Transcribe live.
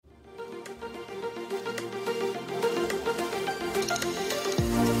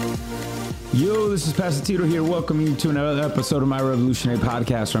Yo, this is Pastor Tito here, welcoming you to another episode of my Revolutionary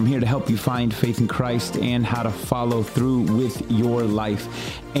Podcast, where I'm here to help you find faith in Christ and how to follow through with your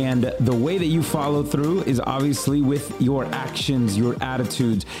life. And the way that you follow through is obviously with your actions, your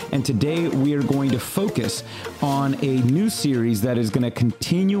attitudes. And today we are going to focus on a new series that is going to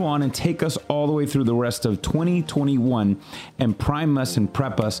continue on and take us all the way through the rest of 2021 and prime us and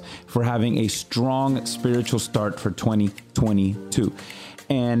prep us for having a strong spiritual start for 2022.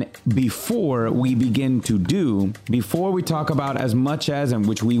 And before we talk about as much as, and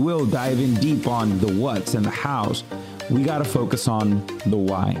which we will dive in deep on the what's and the how's, we got to focus on the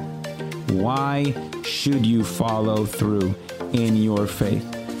why. Why should you follow through in your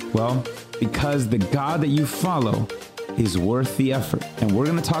faith? Well, because the God that you follow is worth the effort. And we're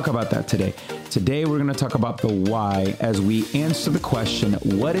going to talk about that today. Today, we're going to talk about the why as we answer the question,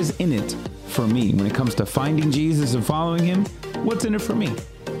 what is in it for me? When it comes to finding Jesus and following him, what's in it for me?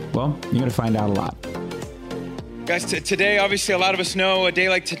 Well, you're going to find out a lot. Guys, today, obviously, a lot of us know a day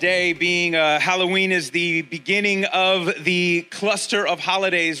like today being Halloween is the beginning of the cluster of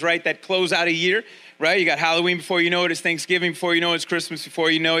holidays, right, that close out a year, right? You got Halloween before you know it, it's Thanksgiving before you know it's Christmas before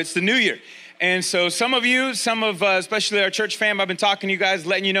you know it's the New Year. And so some of especially our church fam, I've been talking to you guys,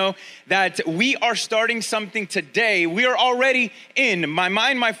 letting you know that we are starting something today. We are already in. My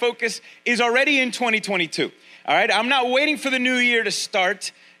mind, my focus is already in 2022. All right, I'm not waiting for the new year to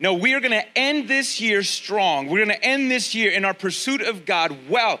start. No, we are going to end this year strong. We're going to end this year in our pursuit of God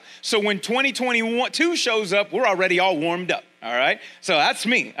well. So when 2022 shows up, we're already all warmed up. All right, so that's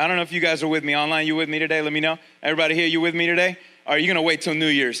me. I don't know if you guys are with me online. You with me today? Let me know. Everybody here, you with me today? Or are you going to wait till New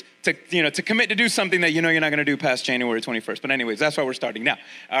Year's to commit to do something that you know you're not going to do past January 21st? But anyways, that's why we're starting now.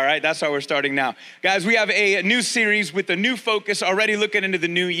 All right, that's why we're starting now. Guys, we have a new series with a new focus already looking into the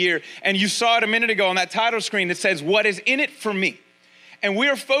new year. And you saw it a minute ago on that title screen that says, what is in it for me? And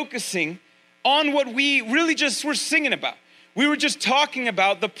we're focusing on what we really just were singing about. We were just talking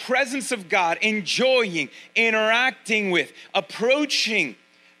about the presence of God, enjoying, interacting with, approaching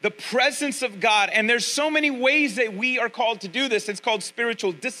the presence of God. And there's so many ways that we are called to do this. It's called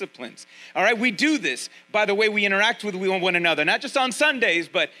spiritual disciplines. All right, we do this by the way we interact with one another, not just on Sundays,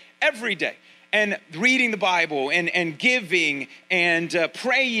 but every day. And reading the Bible and giving and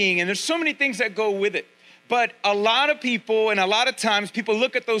praying. And there's so many things that go with it. But a lot of people and a lot of times people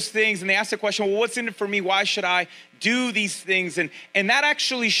look at those things and they ask the question, well, what's in it for me? Why should I do these things? And that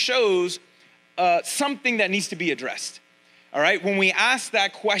actually shows something that needs to be addressed. All right, when we ask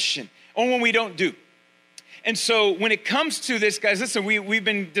that question or when we don't do. And so when it comes to this, guys, listen, we've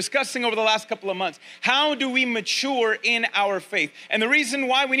been discussing over the last couple of months, how do we mature in our faith? And the reason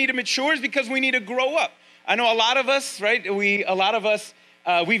why we need to mature is because we need to grow up. I know a lot of us, right, we've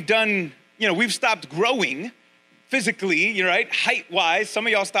stopped growing physically, right, height-wise. Some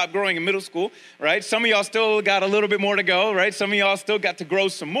of y'all stopped growing in middle school, right? Some of y'all still got a little bit more to go, right? Some of y'all still got to grow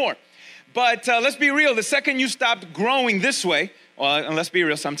some more. But let's be real, the second you stopped growing this way, well, and let's be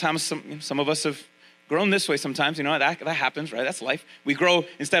real, sometimes some of us have grown this way sometimes, that happens, right? That's life. We grow,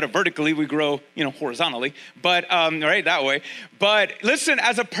 instead of vertically, we grow, horizontally, but, right, that way. But listen,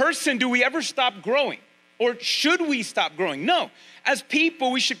 as a person, do we ever stop growing? Or should we stop growing? No. As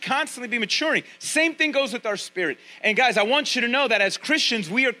people, we should constantly be maturing. Same thing goes with our spirit. And guys, I want you to know that as Christians,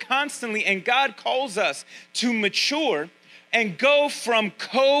 we are constantly, and God calls us to mature and go from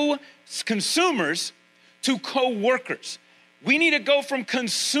consumers to co-workers. We need to go from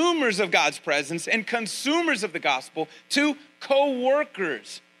consumers of God's presence and consumers of the gospel to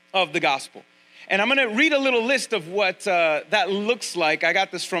co-workers of the gospel. And I'm going to read a little list of what that looks like. I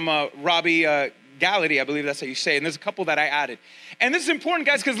got this from Robbie Gallaty, I believe that's how you say it. And there's a couple that I added. And this is important,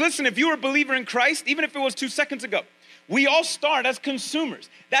 guys, because listen, if you're a believer in Christ, even if it was 2 seconds ago, we all start as consumers.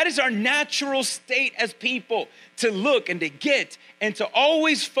 That is our natural state as people, to look and to get and to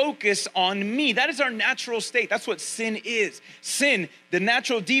always focus on me. That is our natural state. That's what sin is. Sin, the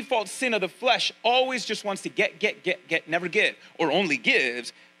natural default sin of the flesh, always just wants to get, never give, or only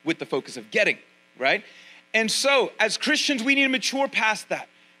gives with the focus of getting, right? And so as Christians, we need to mature past that.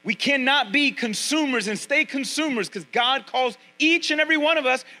 We cannot be consumers and stay consumers because God calls each and every one of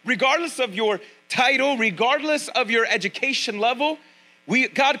us, regardless of your title, regardless of your education level,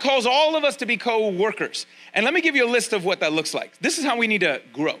 God calls all of us to be co-workers. And let me give you a list of what that looks like. This is how we need to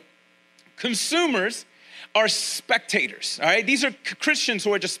grow. Consumers are spectators, all right? These are Christians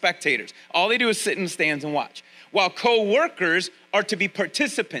who are just spectators. All they do is sit in the stands and watch. While co-workers are to be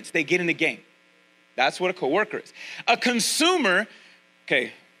participants. They get in the game. That's what a co-worker is. A consumer,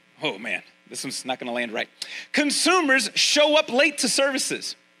 okay, oh man, this one's not gonna land right. Consumers show up late to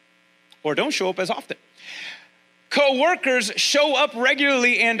services or don't show up as often. Co-workers show up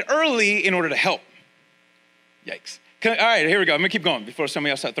regularly and early in order to help. Yikes. All right, here we go. I'm gonna keep going before some of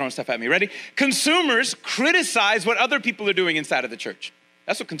y'all start throwing stuff at me. Ready? Consumers criticize what other people are doing inside of the church.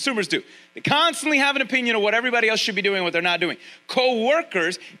 That's what consumers do. They constantly have an opinion of what everybody else should be doing and what they're not doing.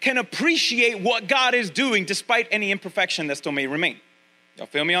 Co-workers can appreciate what God is doing despite any imperfection that still may remain. Y'all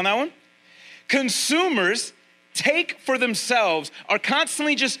feel me on that one? Consumers take for themselves, are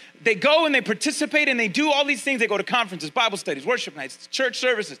constantly they go and they participate and they do all these things. They go to conferences, Bible studies, worship nights, church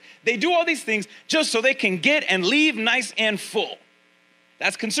services. They do all these things just so they can get and leave nice and full.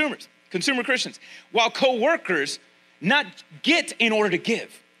 That's consumers, consumer Christians. While co-workers not get in order to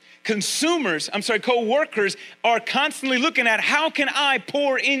give. Co-workers are constantly looking at how can I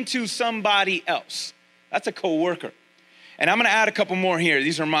pour into somebody else? That's a co-worker. And I'm gonna add a couple more here.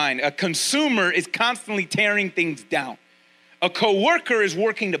 These are mine. A consumer is constantly tearing things down. A co-worker is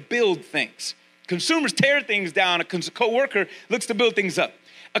working to build things. Consumers tear things down. A co-worker looks to build things up.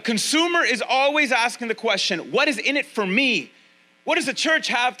 A consumer is always asking the question, what is in it for me? What does the church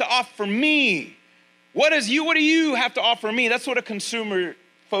have to offer me? What do you have to offer me? That's what a consumer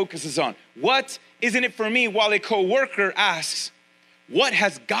focuses on. What is in it for me? While a co-worker asks, what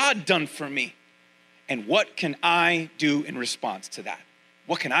has God done for me? And what can I do in response to that?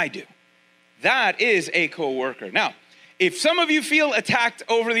 What can I do? That is a co-worker. Now, if some of you feel attacked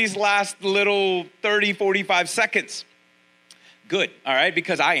over these last little 30, 45 seconds, good, all right?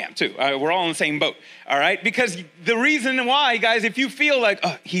 Because I am too. We're all in the same boat, all right? Because the reason why, guys, if you feel like,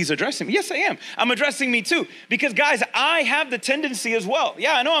 oh, he's addressing me. Yes, I am. I'm addressing me too. Because, guys, I have the tendency as well.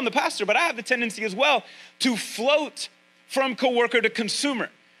 Yeah, I know I'm the pastor, but I have the tendency as well to float from co-worker to consumer.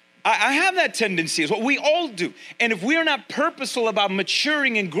 I have that tendency, is what we all do. And if we are not purposeful about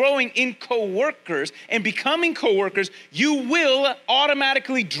maturing and growing in co-workers and becoming co-workers, you will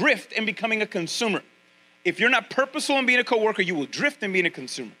automatically drift in becoming a consumer. If you're not purposeful in being a co-worker, you will drift in being a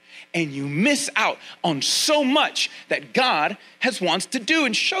consumer. And you miss out on so much that God wants to do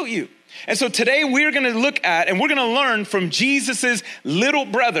and show you. And so today we're going to look at and we're going to learn from Jesus's little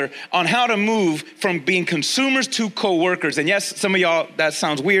brother on how to move from being consumers to co-workers. And yes, some of y'all, that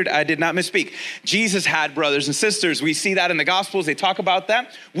sounds weird. I did not misspeak. Jesus had brothers and sisters. We see that in the Gospels. They talk about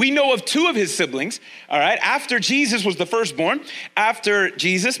that. We know of two of his siblings, all right? After Jesus was the firstborn, after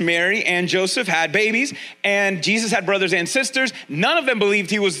Jesus, Mary and Joseph had babies, and Jesus had brothers and sisters. None of them believed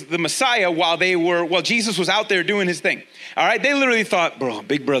he was the Messiah while Jesus was out there doing his thing. All right, they literally thought, bro,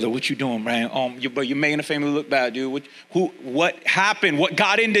 big brother, what you doing, man? You're making the family look bad, dude. What happened? What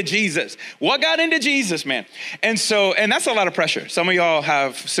got into Jesus? What got into Jesus, man? And that's a lot of pressure. Some of y'all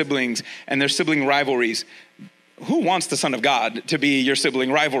have siblings and there's sibling rivalries. Who wants the Son of God to be your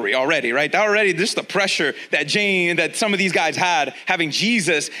sibling rivalry already, right? Already, this is the pressure that some of these guys had, having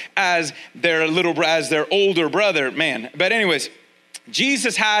Jesus as their older brother, man. But anyways,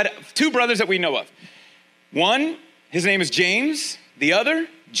 Jesus had two brothers that we know of. One, his name is James. The other,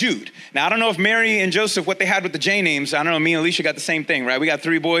 Jude. Now, I don't know if Mary and Joseph, what they had with the J names, I don't know, me and Alicia got the same thing, right? We got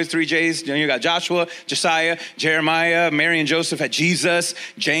 3 boys, 3 J's. You got Joshua, Josiah, Jeremiah. Mary and Joseph had Jesus,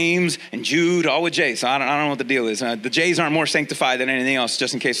 James, and Jude, all with J's. So I don't know what the deal is. The J's aren't more sanctified than anything else,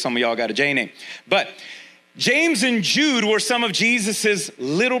 just in case some of y'all got a J name. But James and Jude were some of Jesus's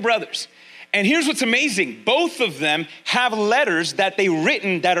little brothers. And here's what's amazing. Both of them have letters that they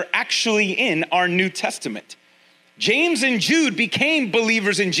written that are actually in our New Testament. James and Jude became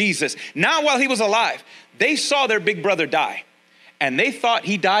believers in Jesus, not while he was alive. They saw their big brother die, and they thought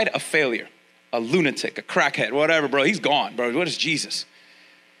he died a failure, a lunatic, a crackhead, whatever, bro. He's gone, bro. What is Jesus?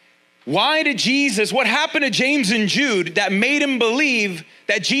 What happened to James and Jude that made him believe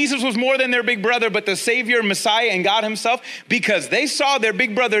that Jesus was more than their big brother, but the Savior, Messiah, and God himself? Because they saw their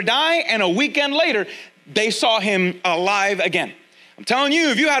big brother die, and a weekend later, they saw him alive again. I'm telling you,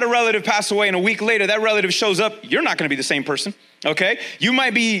 if you had a relative pass away and a week later that relative shows up, you're not going to be the same person, okay? You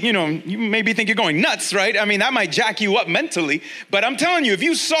might be, you maybe think you're going nuts, right? I mean, that might jack you up mentally. But I'm telling you, if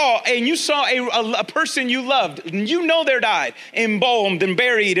you saw a person you loved, and you know they're died, embalmed and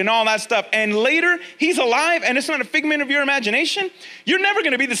buried and all that stuff, and later he's alive and it's not a figment of your imagination, you're never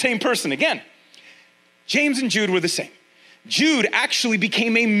going to be the same person again. James and Jude were the same. Jude actually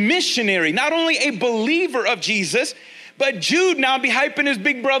became a missionary, not only a believer of Jesus, but Jude now be hyping his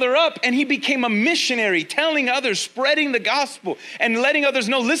big brother up, and he became a missionary, telling others, spreading the gospel and letting others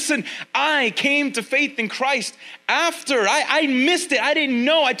know, listen, I came to faith in Christ after. I missed it. I didn't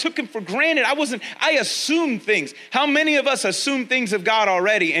know. I took him for granted. I assumed things. How many of us assume things of God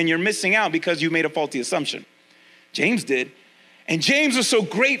already, and you're missing out because you made a faulty assumption? James did. And James was so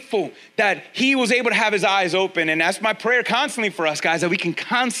grateful that he was able to have his eyes open. And that's my prayer constantly for us, guys, that we can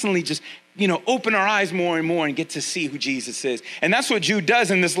constantly just, open our eyes more and more and get to see who Jesus is. And that's what Jude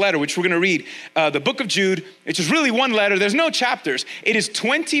does in this letter, which we're going to read. The book of Jude, which is really one letter. There's no chapters. It is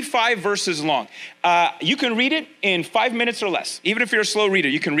 25 verses long. You can read it in 5 minutes or less. Even if you're a slow reader,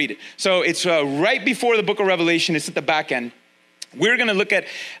 you can read it. So it's right before the book of Revelation. It's at the back end. We're going to look at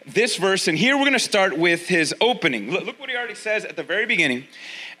this verse, and here we're going to start with his opening. Look what he already says at the very beginning.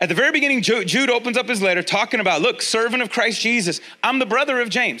 At the very beginning, Jude opens up his letter talking about, look, servant of Christ Jesus, I'm the brother of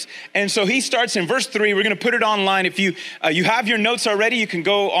James. And so he starts in verse 3. We're going to put it online. If you have your notes already, you can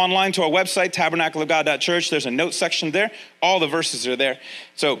go online to our website, tabernacleofgod.church. There's a note section there. All the verses are there.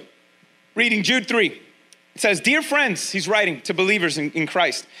 So reading Jude 3, it says, dear friends, he's writing to believers in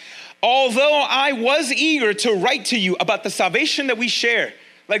Christ. Although I was eager to write to you about the salvation that we share.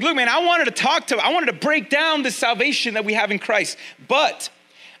 Like, look, man, I wanted to break down the salvation that we have in Christ. But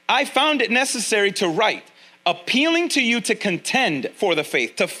I found it necessary to write, appealing to you to contend for the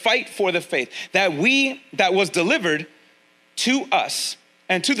faith, to fight for the faith that was delivered to us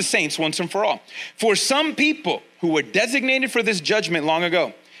and to the saints once and for all. For some people who were designated for this judgment long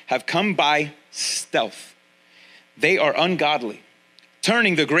ago have come by stealth. They are ungodly,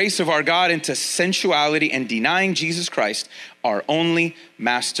 turning the grace of our God into sensuality and denying Jesus Christ, our only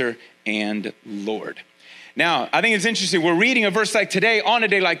master and Lord. Now, I think it's interesting. We're reading a verse like today on a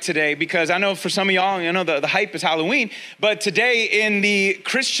day like today, because I know for some of y'all, the hype is Halloween, but today in the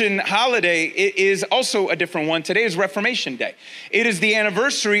Christian holiday, it is also a different one. Today is Reformation Day. It is the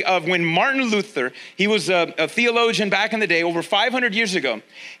anniversary of when Martin Luther, he was a theologian back in the day, over 500 years ago.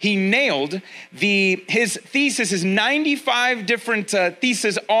 He nailed his thesis, his 95 different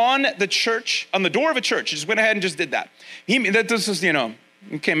theses on the church, on the door of a church. He just went ahead and just did that. This was,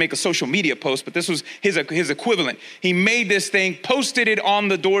 you can't make a social media post, but this was his equivalent. He made this thing, posted it on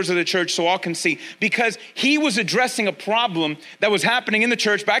the doors of the church so all can see, because he was addressing a problem that was happening in the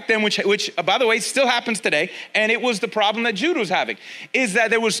church back then, which by the way, still happens today. And it was the problem that Jude was having, is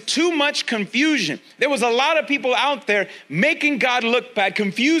that there was too much confusion. There was a lot of people out there making God look bad,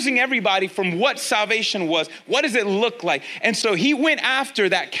 confusing everybody from what salvation was. What does it look like? And so he went after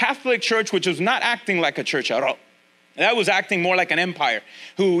that Catholic church, which was not acting like a church at all. That was acting more like an empire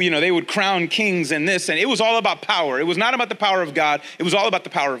who, they would crown kings and this, and it was all about power. It was not about the power of God. It was all about the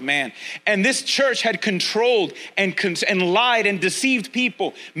power of man. And this church had controlled and lied and deceived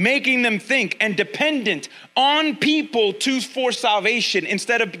people, making them think and dependent on people for salvation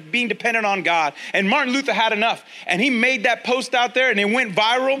instead of being dependent on God. And Martin Luther had enough. And he made that post out there and it went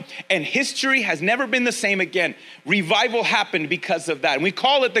viral, and history has never been the same again. Revival happened because of that. And we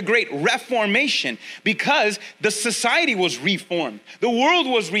call it the Great Reformation because the society was reformed. The world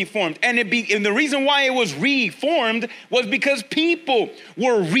was reformed. And the reason why it was reformed was because people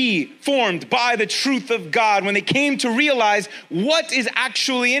were reformed by the truth of God when they came to realize what is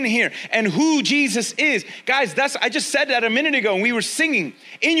actually in here and who Jesus is. Guys, I just said that a minute ago when we were singing,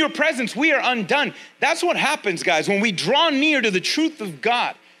 in your presence we are undone. That's what happens, guys, when we draw near to the truth of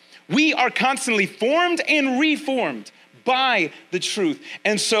God. We are constantly formed and reformed by the truth.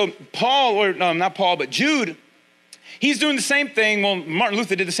 And so Jude, he's doing the same thing. Well, Martin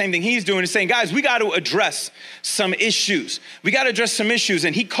Luther did the same thing he's doing, is saying, guys, we got to address some issues.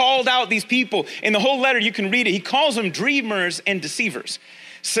 And he called out these people. In the whole letter, you can read it. He calls them dreamers and deceivers.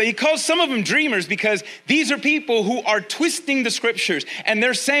 So he calls some of them dreamers because these are people who are twisting the scriptures, and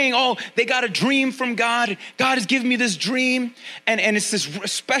they're saying, oh, they got a dream from God. God has given me this dream, and it's this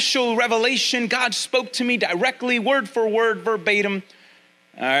special revelation. God spoke to me directly, word for word, verbatim.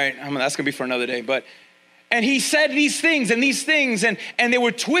 All right, that's going to be for another day. And he said these things, and they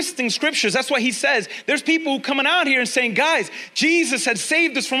were twisting scriptures. That's why he says there's people coming out here and saying, guys, Jesus had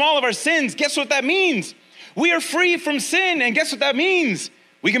saved us from all of our sins. Guess what that means? We are free from sin, and guess what that means?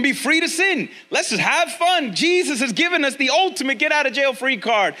 We can be free to sin. Let's just have fun. Jesus has given us the ultimate get out of jail free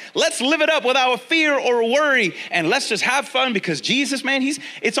card. Let's live it up without fear or worry. And let's just have fun because Jesus, man,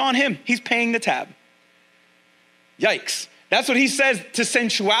 it's on him. He's paying the tab. Yikes. That's what he says to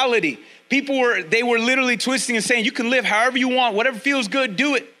sensuality. They were literally twisting and saying, you can live however you want, whatever feels good,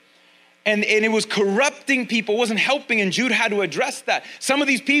 do it. And it was corrupting people, it wasn't helping, and Jude had to address that. Some of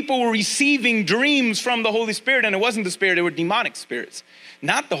these people were receiving dreams from the Holy Spirit, and it wasn't the Spirit, they were demonic spirits,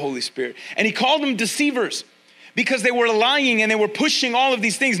 not the Holy Spirit. And he called them deceivers because they were lying and they were pushing all of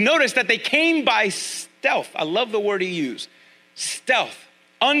these things. Notice that they came by stealth. I love the word he used. Stealth,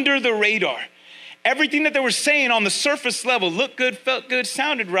 under the radar. Everything that they were saying on the surface level looked good, felt good,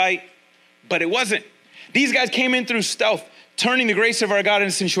 sounded right, but it wasn't. These guys came in through stealth, turning the grace of our God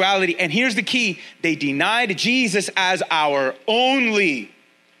into sensuality. And here's the key. They denied Jesus as our only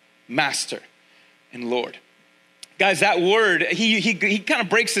master and Lord. Guys, that word, he kind of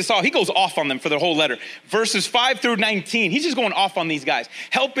breaks this off. He goes off on them for the whole letter. Verses 5 through 19, he's just going off on these guys,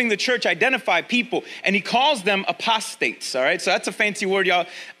 helping the church identify people. And he calls them apostates, all right? So that's a fancy word, y'all.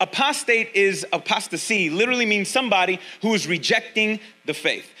 Apostate is apostasy, literally means somebody who is rejecting the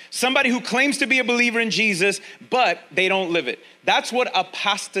faith. Somebody who claims to be a believer in Jesus, but they don't live it. That's what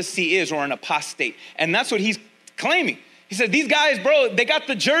apostasy is, or an apostate. And that's what he's claiming. He said, these guys, bro, they got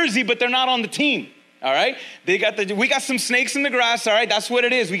the jersey, but they're not on the team. All right, we got some snakes in the grass. All right, that's what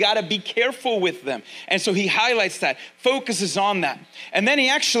it is. We got to be careful with them. And so he highlights that, focuses on that. And then he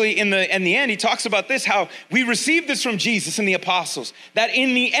actually, in the end, he talks about this, how we received this from Jesus and the apostles, that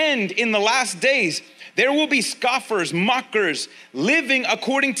in the end, in the last days, there will be scoffers, mockers, living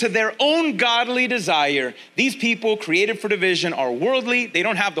according to their own godly desire. These people created for division are worldly. They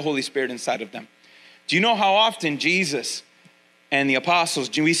don't have the Holy Spirit inside of them. Do you know how often Jesus and the apostles,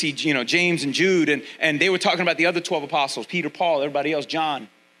 we see, James and Jude, and they were talking about the other 12 apostles, Peter, Paul, everybody else, John,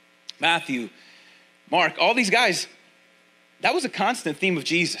 Matthew, Mark, all these guys, that was a constant theme of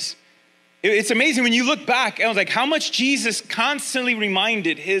Jesus. It's amazing when you look back, and I was like, how much Jesus constantly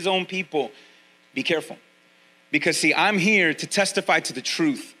reminded his own people, be careful. Because see, I'm here to testify to the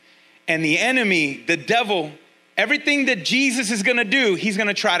truth. And the enemy, the devil, everything that Jesus is gonna do, he's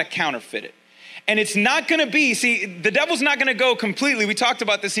gonna try to counterfeit it. And it's not gonna be, see, the devil's not gonna go completely. We talked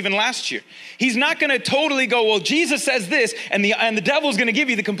about this even last year. He's not gonna totally go, well, Jesus says this, and the devil's gonna give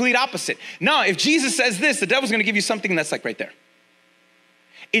you the complete opposite. No, if Jesus says this, the devil's gonna give you something that's like right there.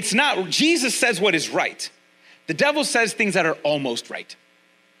 It's not, Jesus says what is right. The devil says things that are almost right.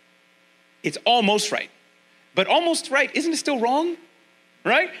 It's almost right. But almost right, isn't it still wrong?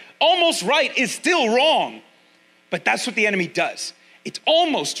 Right? Almost right is still wrong. But that's what the enemy does. It's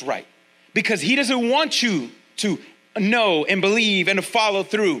almost right. Because he doesn't want you to know and believe and to follow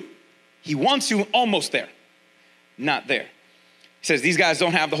through. He wants you almost there, not there. He says, these guys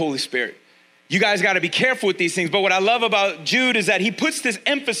don't have the Holy Spirit. You guys got to be careful with these things. But what I love about Jude is that he puts this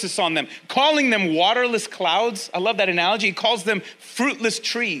emphasis on them, calling them waterless clouds. I love that analogy. He calls them fruitless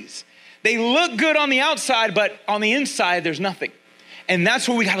trees. They look good on the outside, but on the inside, there's nothing. And that's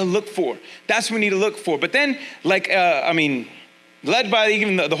what we got to look for. That's what we need to look for. But then, led by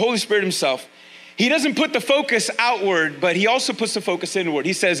even the Holy Spirit himself, he doesn't put the focus outward, but he also puts the focus inward.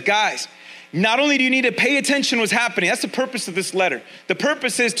 He says, guys, not only do you need to pay attention to what's happening, that's the purpose of this letter. The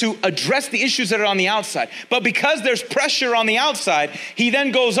purpose is to address the issues that are on the outside. But because there's pressure on the outside, he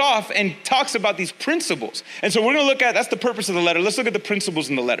then goes off and talks about these principles. And so we're gonna look at, that's the purpose of the letter. Let's look at the principles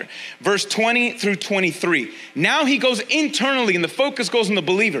in the letter. Verse 20 through 23. Now he goes internally and the focus goes on the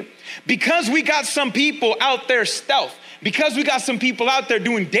believer. Because we got some people out there stealth, because we got some people out there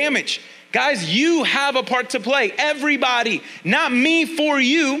doing damage, guys, you have a part to play. Everybody, not me for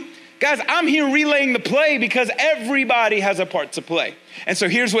you. Guys, I'm here relaying the play because everybody has a part to play. And so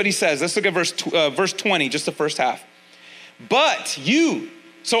here's what he says. Let's look at verse 20, just the first half. But you,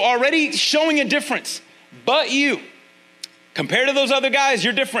 so already showing a difference. But you, compared to those other guys,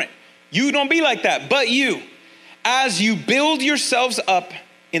 you're different. You don't be like that. But you, as you build yourselves up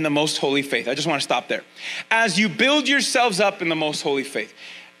in the most holy faith. I just want to stop there. As you build yourselves up in the most holy faith.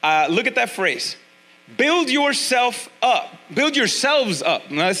 Look at that phrase. Build yourself up. Build yourselves up.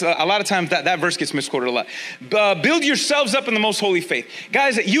 Now, a lot of times that verse gets misquoted a lot. Build yourselves up in the most holy faith.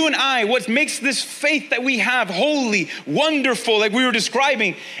 Guys, you and I, what makes this faith that we have holy, wonderful, like we were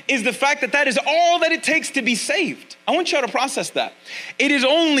describing, is the fact that is all that it takes to be saved. I want you all to process that.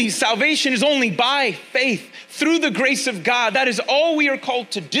 Salvation is only by faith, through the grace of God. That is all we are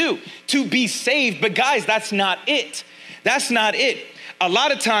called to do, to be saved. But guys, that's not it. That's not it. A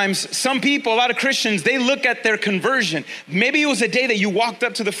lot of times, some people, a lot of Christians, they look at their conversion. Maybe it was a day that you walked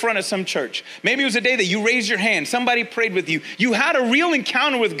up to the front of some church. Maybe it was a day that you raised your hand. Somebody prayed with you. You had a real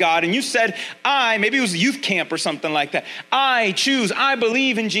encounter with God and you said, maybe it was a youth camp or something like that. I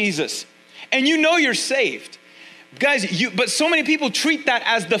believe in Jesus. And you know you're saved. Guys, but so many people treat that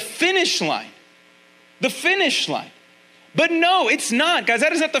as the finish line. The finish line. But no, it's not, guys.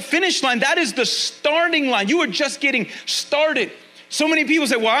 That is not the finish line. That is the starting line. You are just getting started. So many people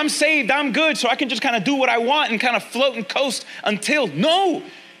say, well, I'm saved, I'm good, so I can just kind of do what I want and kind of float and coast until. No,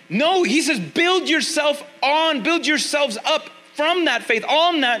 he says, build yourselves up from that faith,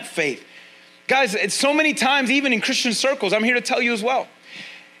 on that faith. Guys, it's so many times, even in Christian circles, I'm here to tell you as well.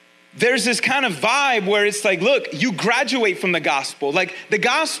 There's this kind of vibe where it's like, look, you graduate from the gospel. Like the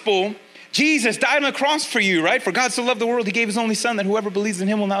gospel, Jesus died on the cross for you, right? For God so loved the world, he gave his only son that whoever believes in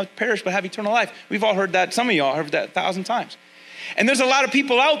him will not perish but have eternal life. We've all heard that. Some of y'all heard that 1,000 times. And there's a lot of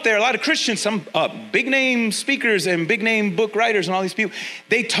people out there, a lot of Christians, some big name speakers and big name book writers and all these people,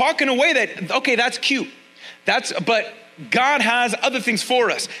 they talk in a way that, okay, that's cute. But God has other things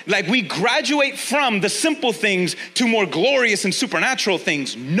for us. Like we graduate from the simple things to more glorious and supernatural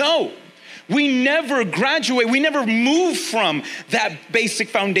things. No. We never graduate. We never move from that basic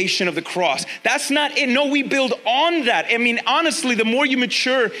foundation of the cross. That's not it. No, we build on that. I mean, honestly, the more you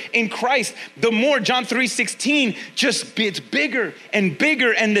mature in Christ, the more John 3:16 just gets bigger and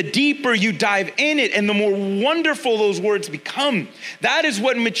bigger, and the deeper you dive in it and the more wonderful those words become. That is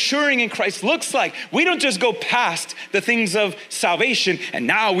what maturing in Christ looks like. We don't just go past the things of salvation and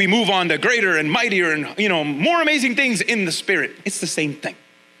now we move on to greater and mightier and, more amazing things in the Spirit. It's the same thing.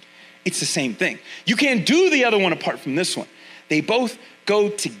 It's the same thing. You can't do the other one apart from this one. They both go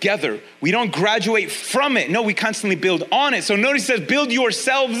together. We don't graduate from it. No, we constantly build on it. So notice it says, build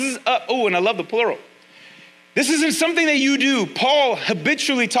yourselves up. Oh, and I love the plural. This isn't something that you do. Paul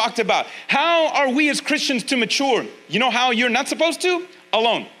habitually talked about. How are we as Christians to mature? You know how you're not supposed to?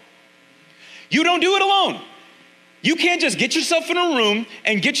 Alone. You don't do it alone. You can't just get yourself in a room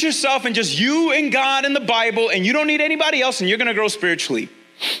and get yourself and just you and God and the Bible, and you don't need anybody else, and you're going to grow spiritually.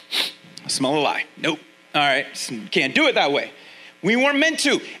 I smell a lie. Nope. All right. Can't do it that way. We weren't meant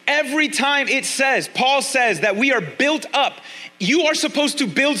to. Every time it says, Paul says that we are built up, you are supposed to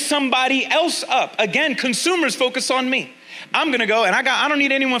build somebody else up. Again, consumers focus on me. I'm going to go and I don't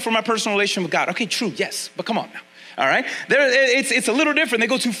need anyone for my personal relation with God. Okay, true. Yes. But come on now. All right. It's a little different. They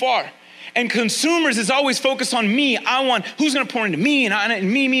go too far. And consumers is always focused on me. I want who's going to pour into me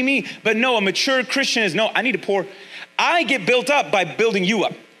and me. But no, a mature Christian is no, I need to pour. I get built up by building you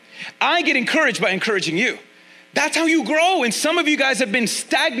up. I get encouraged by encouraging you. That's how you grow. And some of you guys have been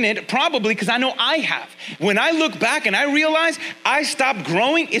stagnant probably because I know I have. When I look back and I realize I stopped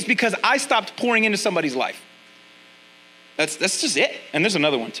growing, it's because I stopped pouring into somebody's life. That's just it. And there's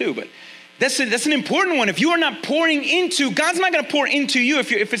another one too, but that's an important one. If you are not pouring into, God's not going to pour into you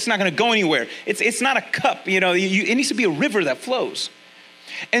if it's not going to go anywhere. It's not a cup, it needs to be a river that flows.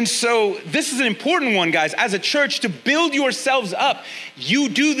 And so this is an important one, guys. As a church, to build yourselves up, you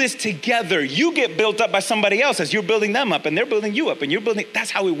do this together. You get built up by somebody else as you're building them up, and they're building you up, and you're building.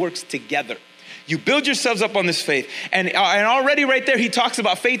 That's how it works together. You build yourselves up on this faith. And already right there, he talks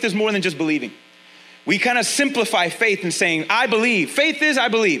about faith is more than just believing. We kind of simplify faith in saying, I believe. Faith is I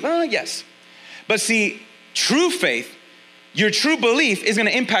believe. Yes. But see, true faith, your true belief is going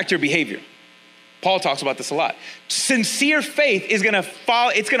to impact your behavior. Paul talks about this a lot. Sincere faith is going to follow.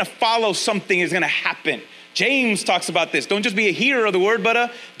 It's going to follow something is going to happen. James talks about this. Don't just be a hearer of the word, but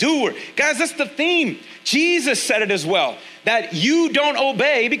a doer. Guys, that's the theme. Jesus said it as well, that you don't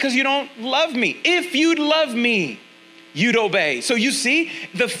obey because you don't love me. If you'd love me, you'd obey. So you see,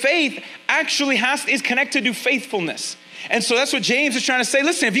 the faith actually is connected to faithfulness. And so that's what James is trying to say.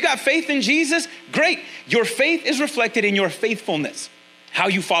 Listen, if you got faith in Jesus, great. Your faith is reflected in your faithfulness, how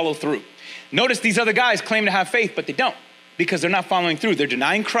you follow through. Notice these other guys claim to have faith, but they don't because they're not following through. They're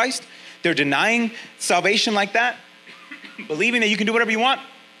denying Christ. They're denying salvation like that, believing that you can do whatever you want.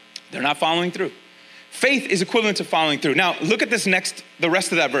 They're not following through. Faith is equivalent to following through. Now, look at the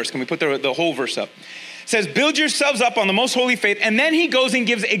rest of that verse. Can we put the whole verse up? It says, build yourselves up on the most holy faith. And then he goes and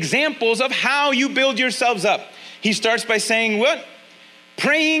gives examples of how you build yourselves up. He starts by saying what?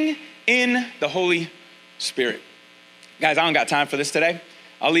 Praying in the Holy Spirit. Guys, I don't got time for this today.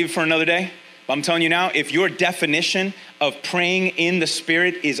 I'll leave it for another day. But I'm telling you now, if your definition of praying in the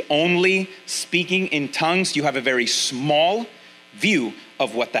Spirit is only speaking in tongues, you have a very small view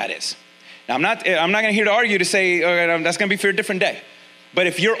of what that is. Now, I'm not going to here to argue to say that's going to be for a different day. But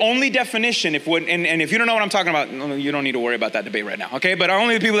if your only definition, if you don't know what I'm talking about, you don't need to worry about that debate right now, okay? But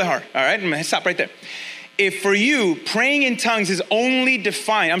only the people that are, all right? I'm going to stop right there. If for you, praying in tongues is only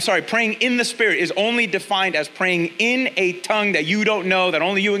defined, praying in the Spirit is only defined as praying in a tongue that you don't know, that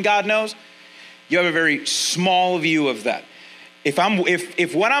only you and God knows, you have a very small view of that.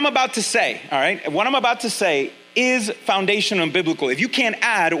 If what I'm about to say, all right, what I'm about to say is foundational and biblical, if you can't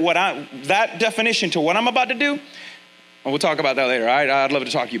add that definition to what I'm about to do, we'll talk about that later, all right? I'd love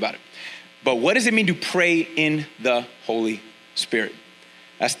to talk to you about it. But what does it mean to pray in the Holy Spirit?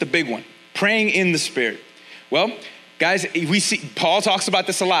 That's the big one. Praying in the Spirit. Well, guys, we see Paul talks about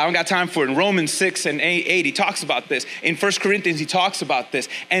this a lot. I don't got time for it. In Romans 6 and 8, he talks about this. In 1 Corinthians, he talks about this.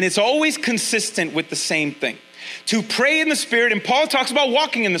 And it's always consistent with the same thing. To pray in the Spirit, and Paul talks about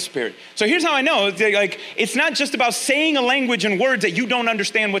walking in the Spirit. So here's how I know, it's not just about saying a language and words that you don't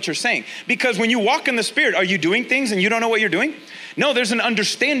understand what you're saying. Because when you walk in the Spirit, are you doing things and you don't know what you're doing? No, there's an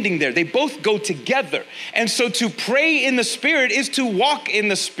understanding there. They both go together. And so to pray in the Spirit is to walk in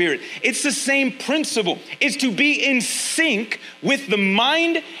the Spirit. It's the same principle. It's to be in sync with the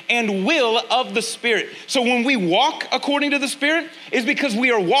mind and will of the Spirit. So when we walk according to the Spirit, it's because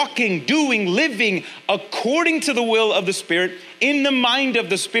we are walking, doing, living according to the will of the Spirit in the mind of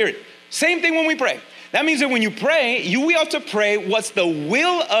the Spirit. Same thing when we pray. That means that when you pray, we ought to pray what's the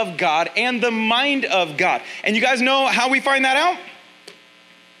will of God and the mind of God. And you guys know how we find that out?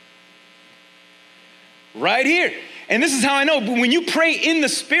 Right here. And this is how I know. But when you pray in the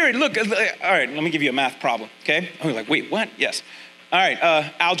Spirit, look, all right, let me give you a math problem, okay? Oh, you're like, wait, what? Yes. All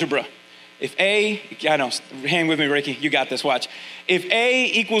right, algebra. If A, I know, hang with me, Ricky, you got this, watch. If A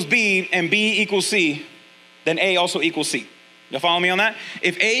equals B and B equals C, then A also equals C. Y'all follow me on that?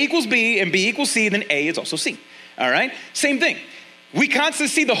 If A equals B and B equals C, then A is also C. All right? Same thing. We constantly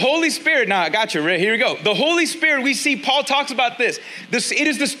see the Holy Spirit. Now, I got you. Right, here we go. The Holy Spirit, we see, Paul talks about this. It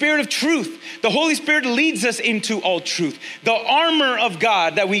is the Spirit of truth. The Holy Spirit leads us into all truth. The armor of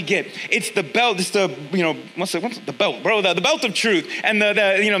God that we get, it's the belt. It's the, what's the belt, bro? The belt of truth, and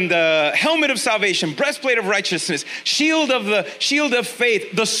the helmet of salvation, breastplate of righteousness, shield of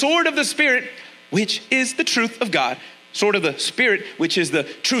faith, the sword of the Spirit, which is the truth of God. Sword of the Spirit, which is the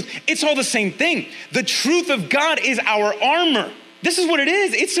truth. It's all the same thing. The truth of God is our armor. This is what it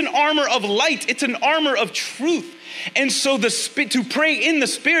is. It's an armor of light. It's an armor of truth. And so to pray in the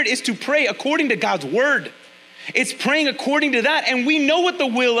Spirit is to pray according to God's word. It's praying according to that. And we know what the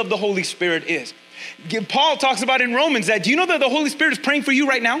will of the Holy Spirit is. Paul talks about in Romans that, do you know that the Holy Spirit is praying for you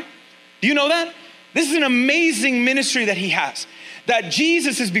right now? Do you know that? This is an amazing ministry that he has. That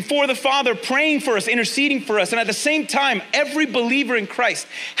Jesus is before the Father praying for us, interceding for us. And at the same time, every believer in Christ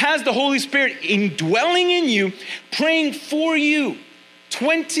has the Holy Spirit indwelling in you, praying for you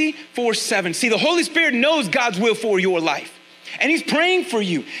 24/7. See, the Holy Spirit knows God's will for your life. And he's praying for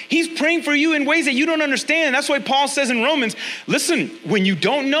you. He's praying for you in ways that you don't understand. That's why Paul says in Romans, listen, when you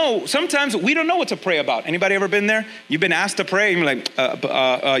don't know, sometimes we don't know what to pray about. Anybody ever been there? You've been asked to pray and you're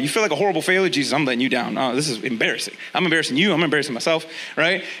like, you feel like a horrible failure. Jesus, I'm letting you down. This is embarrassing. I'm embarrassing you. I'm embarrassing myself,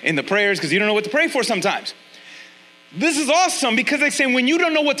 right? In the prayers, because you don't know what to pray for sometimes. This is awesome because they say when you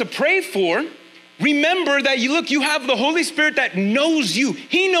don't know what to pray for, remember that you have the Holy Spirit that knows you.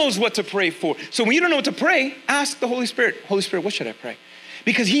 He knows what to pray for. So when you don't know what to pray, ask the Holy Spirit, Holy Spirit, what should I pray?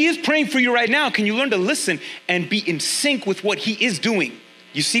 Because he is praying for you right now. Can you learn to listen and be in sync with what he is doing?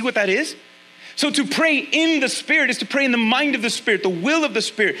 You see what that is? So to pray in the Spirit is to pray in the mind of the Spirit, the will of the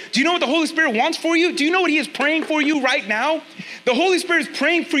Spirit. Do you know what the Holy Spirit wants for you? Do you know what he is praying for you right now? The Holy Spirit is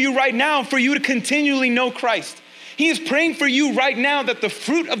praying for you right now for you to continually know Christ. He is praying for you right now that the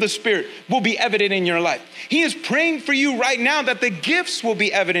fruit of the Spirit will be evident in your life. He is praying for you right now that the gifts will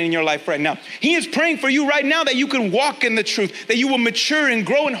be evident in your life right now. He is praying for you right now that you can walk in the truth, that you will mature and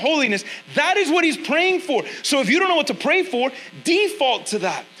grow in holiness. That is what he's praying for. So if you don't know what to pray for, default to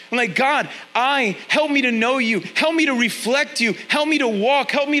that. I'm like, God, help me to know you. Help me to reflect you. Help me to walk.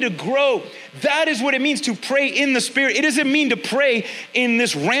 Help me to grow. That is what it means to pray in the Spirit. It doesn't mean to pray in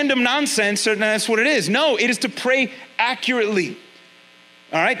this random nonsense, or that's what it is. No, it is to pray accurately.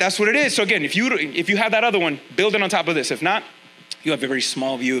 All right, that's what it is. So again, if you have that other one, build it on top of this. If not, you have a very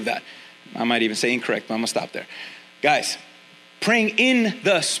small view of that. I might even say incorrect, but I'm gonna stop there. Guys, praying in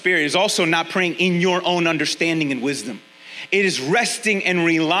the Spirit is also not praying in your own understanding and wisdom. It is resting and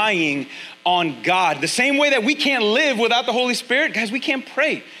relying on God. The same way that we can't live without the Holy Spirit, guys, we can't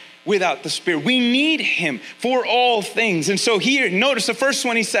pray without the Spirit. We need him for all things. And so here, notice the first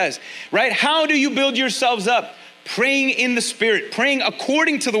one he says, right? How do you build yourselves up? Praying in the Spirit, praying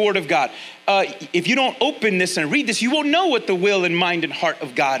according to the word of God. If you don't open this and read this, you won't know what the will and mind and heart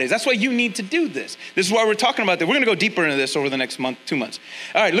of God is. That's why you need to do this. This is why we're talking about that. We're going to go deeper into this over the next month, 2 months.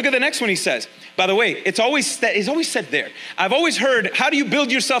 All right, look at the next one he says. By the way, it's always said there. I've always heard, how do you build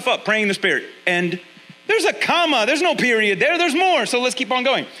yourself up? Praying in the Spirit. And there's a comma, there's no period there, there's more. So let's keep on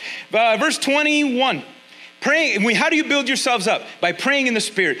going. Verse 21. Praying, how do you build yourselves up? By praying in the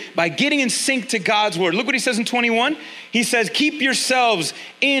Spirit, by getting in sync to God's word. Look what he says in 21. He says, keep yourselves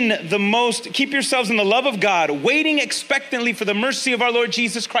in the love of God, waiting expectantly for the mercy of our Lord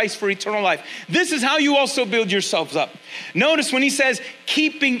Jesus Christ for eternal life. This is how you also build yourselves up. Notice when he says,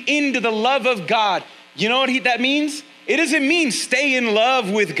 keeping into the love of God, you know what that means? It doesn't mean stay in love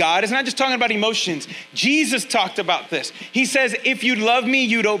with God. It's not just talking about emotions. Jesus talked about this. He says, if you'd love me,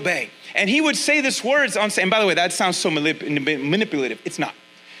 you'd obey. And he would say this words on, and by the way, that sounds so manipulative. It's not.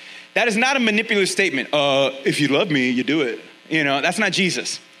 That is not a manipulative statement. If you love me, you do it. That's not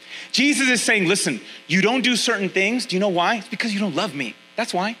Jesus. Jesus is saying, listen, you don't do certain things. Do you know why? It's because you don't love me.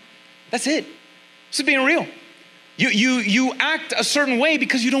 That's why. That's it. This is being real. You act a certain way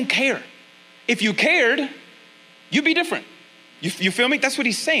because you don't care. If you cared, you'd be different. You feel me? That's what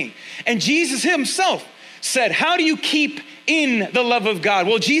he's saying. And Jesus himself said, how do you keep in the love of God?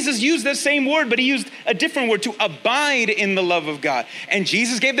 Well, Jesus used the same word, but he used a different word, to abide in the love of God. And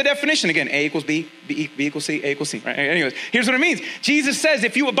Jesus gave the definition again, A equals B, B equals C, A equals C. Right? Anyways, here's what it means. Jesus says,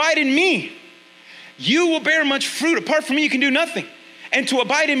 if you abide in me, you will bear much fruit. Apart from me, you can do nothing. And to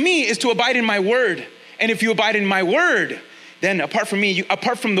abide in me is to abide in my word. And if you abide in my word, then apart from me,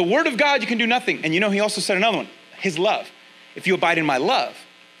 apart from the word of God, you can do nothing. And he also said another one, his love. If you abide in my love,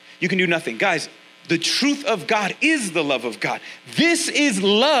 you can do nothing. Guys, the truth of God is the love of God. This is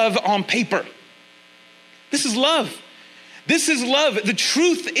love on paper. This is love. This is love. The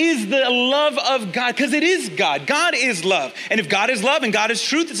truth is the love of God, because it is God. God is love. And if God is love and God is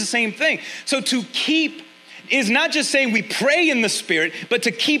truth, it's the same thing. So to keep is not just saying we pray in the Spirit, but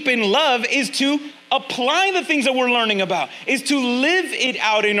to keep in love is to apply the things that we're learning about, is to live it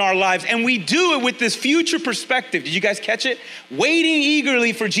out in our lives. And we do it with this future perspective. Did you guys catch it? Waiting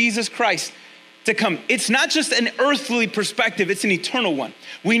eagerly for Jesus Christ to come. It's not just an earthly perspective, it's an eternal one.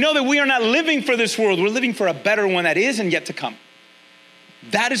 We know that we are not living for this world, we're living for a better one that is and yet to come.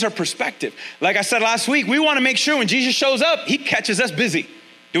 That is our perspective. Like I said last week, we want to make sure when Jesus shows up, he catches us busy,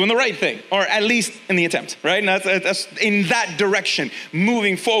 doing the right thing, or at least in the attempt, right? And that's in that direction,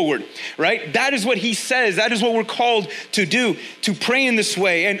 moving forward, right? That is what he says. That is what we're called to do, to pray in this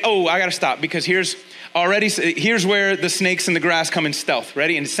way. And I got to stop, because here's where the snakes in the grass come in stealth.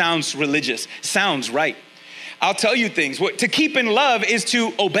 Ready? And it sounds religious, sounds right. I'll tell you things. To keep in love is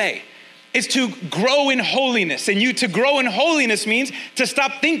to obey. It's to grow in holiness. And to grow in holiness means to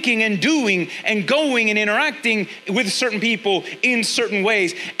stop thinking and doing and going and interacting with certain people in certain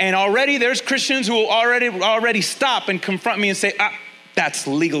ways. And already there's Christians who will already stop and confront me and say, that's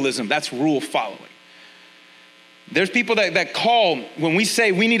legalism, that's rule following. There's people that call, when we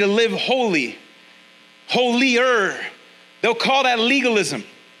say we need to live holy, holier, they'll call that legalism.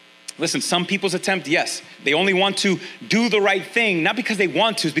 Listen, some people's attempt, yes, they only want to do the right thing, not because they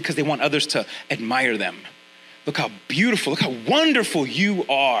want to, it's because they want others to admire them. Look how beautiful, look how wonderful you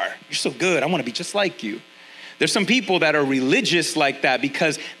are. You're so good, I want to be just like you. There's some people that are religious like that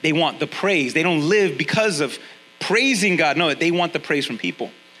because they want the praise. They don't live because of praising God. No, they want the praise from people.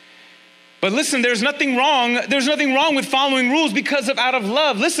 But listen, there's nothing wrong with following rules out of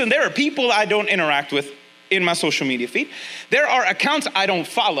love. Listen, there are people I don't interact with in my social media feed. There are accounts I don't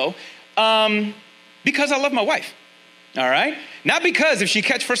follow because I love my wife, all right? Not because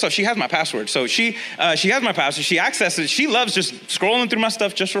first off, she has my password. So she has my password, she accesses, she loves just scrolling through my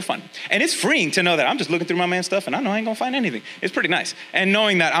stuff just for fun. And it's freeing to know that I'm just looking through my man's stuff and I know I ain't gonna find anything. It's pretty nice. And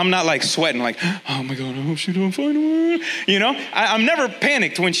knowing that I'm not like sweating like, oh my God, I hope she don't find one. You know, I'm never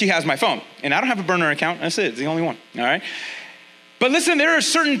panicked when she has my phone. And I don't have a burner account, that's it, it's the only one, all right? But listen, there are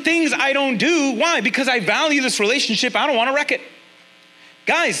certain things I don't do. Why? Because I value this relationship. I don't want to wreck it.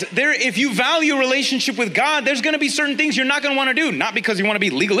 Guys, if you value a relationship with God, there's going to be certain things you're not going to want to do. Not because you want to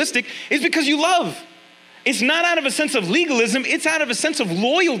be legalistic. It's because you love. It's not out of a sense of legalism. It's out of a sense of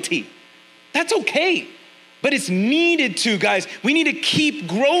loyalty. That's okay. But it's needed to, guys. We need to keep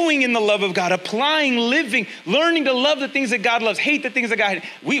growing in the love of God, applying, living, learning to love the things that God loves, hate the things that God hates.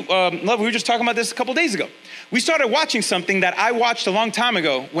 We were just talking about this a couple days ago. We started watching something that I watched a long time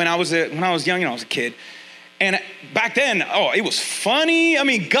ago when I was young, I was a kid. And back then, it was funny. I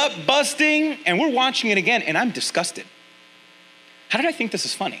mean, gut busting. And we're watching it again, and I'm disgusted. How did I think this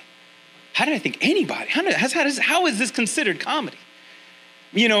is funny? How did I think anybody? How is this considered comedy?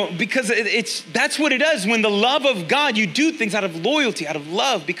 You know, because that's what it does. When the love of God, you do things out of loyalty, out of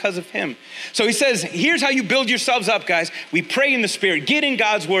love because of him. So he says, here's how you build yourselves up, guys. We pray in the Spirit, get in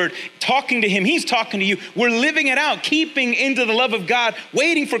God's word, talking to him. He's talking to you. We're living it out, keeping into the love of God,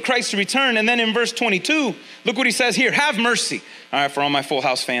 waiting for Christ to return. And then in verse 22, look what he says here, have mercy. All right, for all my Full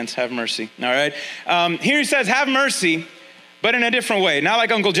House fans, have mercy. All right. Here he says, have mercy, but in a different way. Not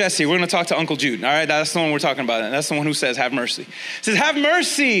like Uncle Jesse. We're going to talk to Uncle Jude. All right, that's the one we're talking about. That's the one who says, have mercy. It says, have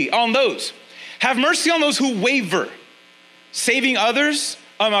mercy on those. Have mercy on those who waver. Saving others.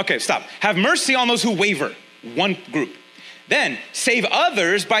 Okay, stop. Have mercy on those who waver. One group. Then save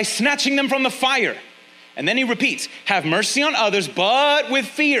others by snatching them from the fire. And then he repeats, have mercy on others, but with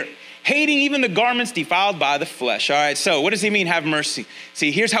fear. Hating even the garments defiled by the flesh. All right, so what does he mean, have mercy?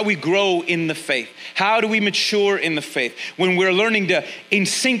 See, here's how we grow in the faith. How do we mature in the faith? When we're learning to in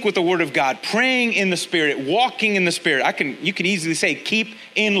sync with the word of God, praying in the Spirit, walking in the Spirit. You can easily say keep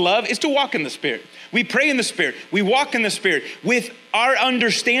in love is to walk in the Spirit. We pray in the Spirit. We walk in the Spirit with our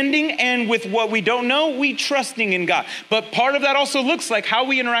understanding, and with what we don't know, we trusting in God. But part of that also looks like how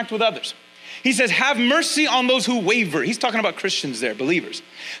we interact with others. He says, have mercy on those who waver. He's talking about Christians there, believers.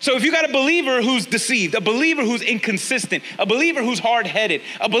 So if you got a believer who's deceived, a believer who's inconsistent, a believer who's hard-headed,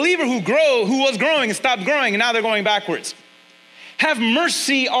 a believer who was growing and stopped growing and now they're going backwards, have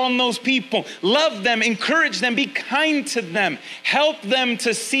mercy on those people. Love them, encourage them, be kind to them. Help them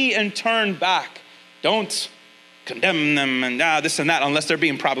to see and turn back. Don't condemn them and this and that unless they're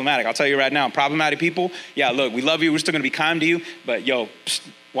being problematic. I'll tell you right now, problematic people, yeah, look, we love you. We're still going to be kind to you. But yo,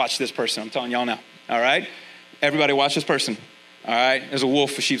 watch this person. I'm telling y'all now. All right? Everybody watch this person. All right? There's a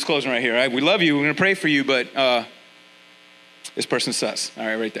wolf for sheep's clothing right here. All right? We love you. We're going to pray for you. But this person's sus. All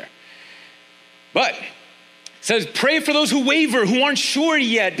right, right there. But it says, pray for those who waver, who aren't sure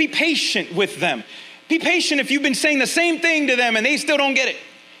yet. Be patient with them. Be patient if you've been saying the same thing to them and they still don't get it.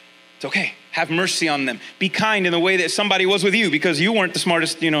 It's okay. Have mercy on them. Be kind in the way that somebody was with you because you weren't the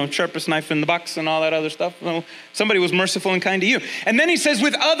smartest, sharpest knife in the box and all that other stuff. No, somebody was merciful and kind to you. And then he says,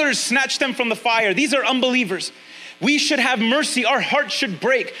 with others, snatch them from the fire. These are unbelievers. We should have mercy. Our hearts should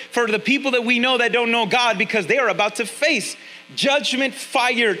break for the people that we know that don't know God because they are about to face judgment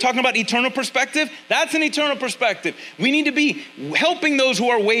fire. Talking about eternal perspective, that's an eternal perspective. We need to be helping those who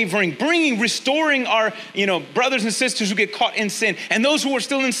are wavering, restoring our, brothers and sisters who get caught in sin and those who are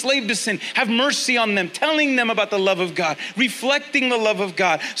still enslaved to sin. Have mercy on them, telling them about the love of God, reflecting the love of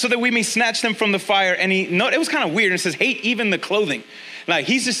God so that we may snatch them from the fire. And it was kind of weird. It says, hate even the clothing. Like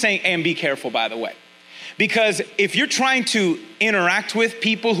he's just saying, and be careful, by the way. Because if you're trying to interact with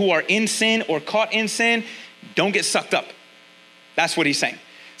people who are in sin or caught in sin, don't get sucked up. That's what he's saying.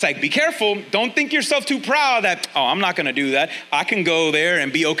 It's like, be careful. Don't think yourself too proud that, I'm not going to do that. I can go there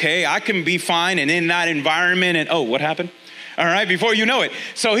and be okay. I can be fine. And in that environment and, what happened? All right, before you know it.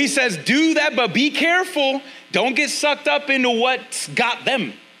 So he says, do that, but be careful. Don't get sucked up into what's got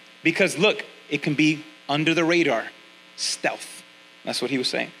them. Because look, it can be under the radar, stealth. That's what he was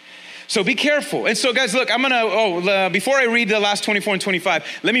saying. So be careful. And so guys, look, I'm gonna, before I read the last 24 and 25,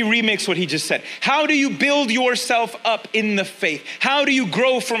 let me remix what he just said. How do you build yourself up in the faith? How do you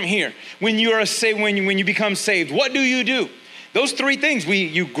grow from here when you become saved? What do you do? Those three things,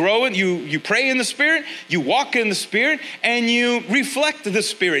 you grow and you pray in the Spirit, you walk in the Spirit, and you reflect the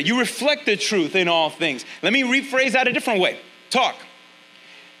Spirit. You reflect the truth in all things. Let me rephrase that a different way. Talk.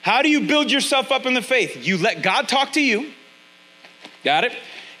 How do you build yourself up in the faith? You let God talk to you. Got it?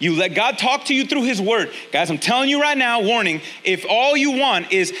 You let God talk to you through his word. Guys, I'm telling you right now, warning, if all you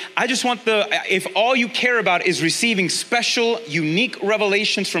want is, if all you care about is receiving special, unique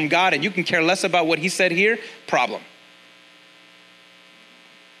revelations from God and you can care less about what he said here, problem.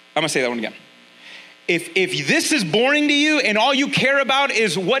 I'm gonna say that one again. If this is boring to you and all you care about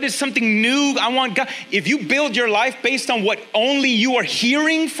is what is something new, I want God. If you build your life based on what only you are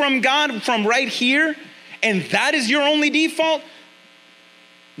hearing from God from right here, and that is your only default,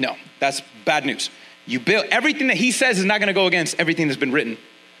 no, that's bad news. You build everything that he says is not going to go against everything that's been written.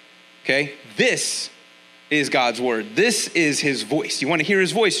 Okay? This is God's word. This is his voice. You want to hear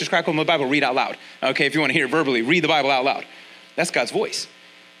his voice? Just crack open the Bible, read out loud. Okay? If you want to hear it verbally, read the Bible out loud. That's God's voice.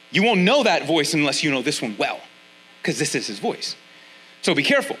 You won't know that voice unless you know this one well, because this is his voice. So be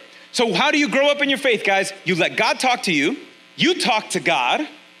careful. So how do you grow up in your faith, guys? You let God talk to you, you talk to God,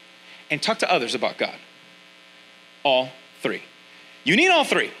 and talk to others about God. All three. You need all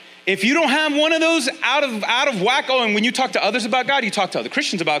three. If you don't have one of those out of whack, and when you talk to others about God, you talk to other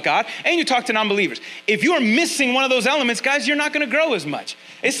Christians about God, and you talk to non-believers. If you are missing one of those elements, guys, you're not going to grow as much.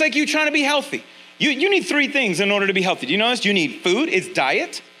 It's like you trying to be healthy. You need three things in order to be healthy. Do you know this? You need food, it's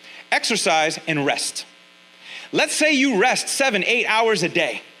diet, exercise, and rest. Let's say you rest 7-8 hours a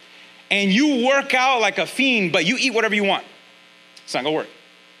day, and you work out like a fiend, but you eat whatever you want. It's not going to work.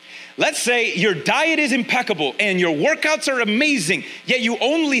 Let's say your diet is impeccable and your workouts are amazing, yet you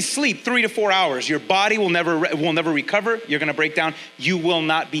only sleep 3 to 4 hours. Your body will never recover. You're going to break down. You will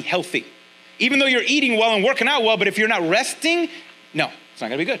not be healthy. Even though you're eating well and working out well, but if you're not resting, no, it's not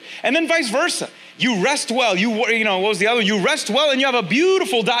going to be good. And then vice versa. You rest well. What was the other one? You rest well and you have a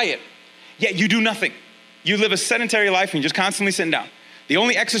beautiful diet, yet you do nothing. You live a sedentary life and you're just constantly sitting down. The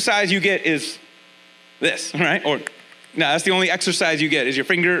only exercise you get is this, right? No, that's the only exercise you get is your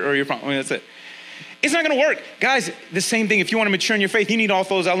finger or your phone. That's it. It's not going to work. Guys, the same thing. If you want to mature in your faith, you need all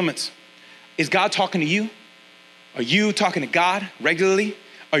those elements. Is God talking to you? Are you talking to God regularly?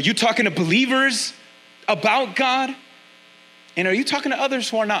 Are you talking to believers about God? And are you talking to others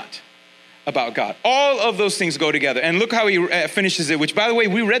who are not about God? All of those things go together. And look how he finishes it, which, by the way,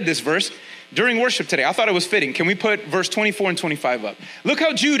 we read this verse during worship today. I thought it was fitting. Can we put verse 24 and 25 up? Look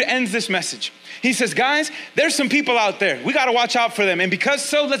how Jude ends this message. He says, guys, there's some people out there. We got to watch out for them. And because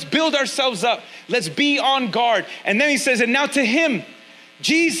so, let's build ourselves up. Let's be on guard. And then he says, and now to him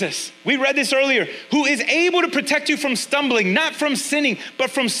Jesus, we read this earlier, who is able to protect you from stumbling, not from sinning,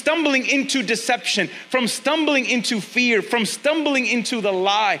 but from stumbling into deception, from stumbling into fear, from stumbling into the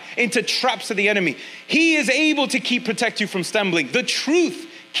lie, into traps of the enemy. He is able to protect you from stumbling. The truth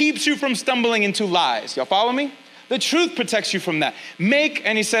keeps you from stumbling into lies. Y'all follow me? The truth protects you from that.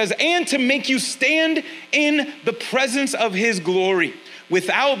 And he says, and to make you stand in the presence of his glory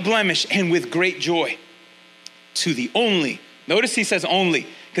without blemish and with great joy. To the only, notice he says only,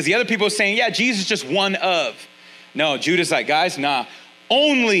 because the other people are saying, yeah, Jesus is just one of. No, Judah's like, guys, nah.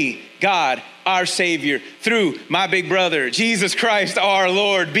 Only God, our Savior, through my big brother, Jesus Christ, our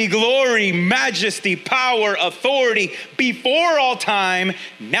Lord, be glory, majesty, power, authority, before all time,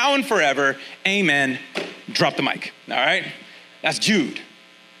 now and forever. Amen. Drop the mic, all right? That's Jude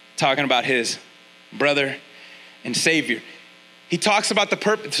talking about his brother and Savior. He talks about the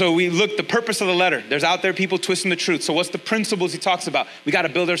purpose. So the purpose of the letter. There's out there people twisting the truth. So what's the principles he talks about? We got to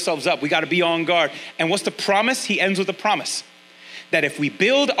build ourselves up. We got to be on guard. And what's the promise? He ends with a promise that if we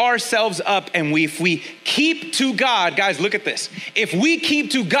build ourselves up and if we keep to God, guys, look at this. If we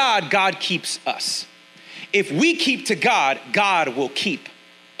keep to God, God keeps us. If we keep to God, God will keep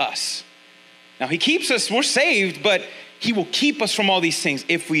us. Now he keeps us, we're saved, but he will keep us from all these things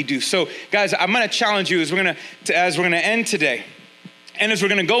if we do. So guys, I'm going to challenge you as we're going to end today. And as we're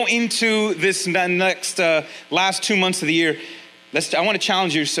going to go into this next last 2 months of the year, I want to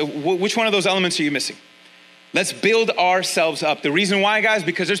challenge you. So which one of those elements are you missing? Let's build ourselves up. The reason why, guys,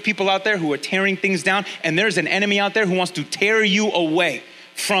 because there's people out there who are tearing things down, and there's an enemy out there who wants to tear you away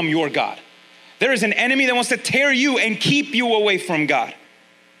from your God. There is an enemy that wants to tear you and keep you away from God.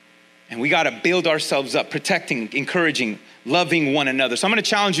 And we got to build ourselves up, protecting, encouraging, loving one another. So I'm going to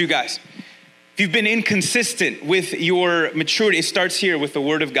challenge you guys. If you've been inconsistent with your maturity, it starts here with the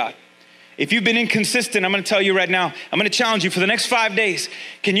word of God. If you've been inconsistent, I'm going to tell you right now, I'm going to challenge you for the next 5 days.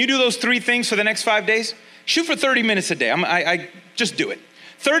 Can you do those 3 things for the next 5 days? Shoot for 30 minutes a day. I just do it.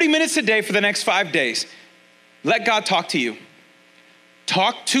 30 minutes a day for the next 5 days. Let God talk to you.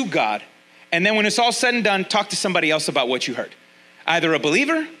 Talk to God. And then when it's all said and done, talk to somebody else about what you heard. Either a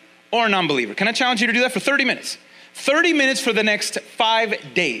believer or a non-believer. Can I challenge you to do that for 30 minutes? 30 minutes for the next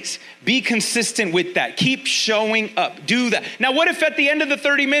 5 days. Be consistent with that. Keep showing up. Do that. Now, what if at the end of the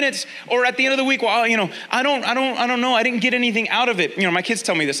 30 minutes or at the end of the week, well, I don't know. I didn't get anything out of it. My kids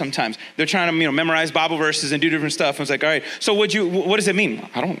tell me this sometimes. They're trying to, memorize Bible verses and do different stuff. I was like, all right, so what does it mean?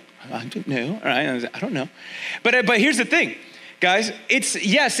 I don't know. All right, I don't know. But here's the thing, guys.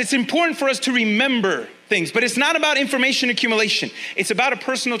 It's important for us to remember things, but it's not about information accumulation. It's about a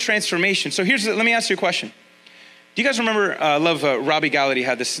personal transformation. So let me ask you a question. Do you guys remember, I love Robbie Gallaty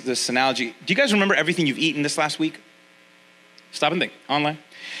had this analogy. Do you guys remember everything you've eaten this last week? Stop and think, online.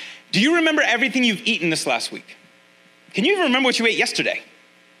 Do you remember everything you've eaten this last week? Can you even remember what you ate yesterday?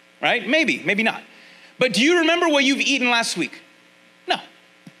 Right? Maybe not. But do you remember what you've eaten last week? No.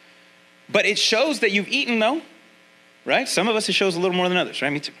 But it shows that you've eaten though, right? Some of us, it shows a little more than others,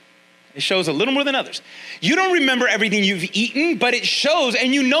 right? Me too. It shows a little more than others. You don't remember everything you've eaten, but it shows,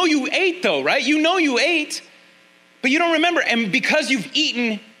 and you know you ate though, right? You know you ate. But you don't remember, and because you've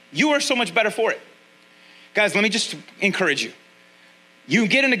eaten, you are so much better for it. Guys, let me just encourage you. You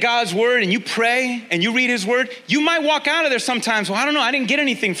get into God's word and you pray and you read his word. You might walk out of there sometimes, well, I don't know, I didn't get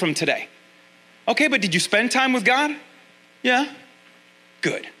anything from today. Okay, but did you spend time with God? Yeah,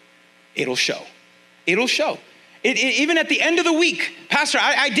 good. It'll show. It'll show. Even at the end of the week, Pastor,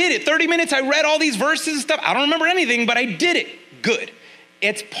 I did it. 30 minutes, I read all these verses and stuff. I don't remember anything, but I did it. Good.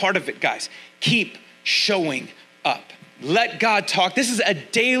 It's part of it, guys. Keep showing up. Let God talk. This is a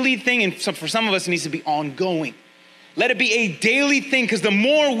daily thing, and for some of us, it needs to be ongoing. Let it be a daily thing, because the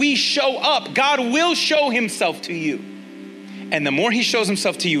more we show up, God will show himself to you. And the more he shows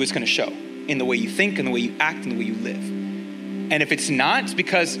himself to you, it's going to show in the way you think, and the way you act, and the way you live. And if it's not, it's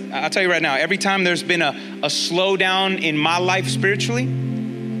because, I'll tell you right now, every time there's been a slowdown in my life spiritually,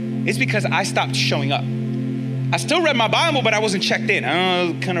 it's because I stopped showing up. I still read my Bible, but I wasn't checked in.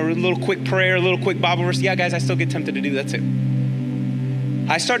 Kind of a little quick prayer, a little quick Bible verse. Yeah, guys, I still get tempted to do that too.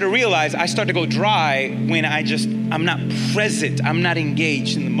 I start to realize I start to go dry when I'm not present. I'm not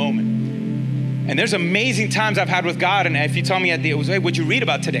engaged in the moment. And there's amazing times I've had with God. And if you tell me hey, what'd you read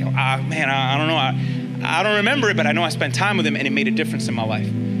about today? Man, I don't know. I don't remember it, but I know I spent time with him and it made a difference in my life.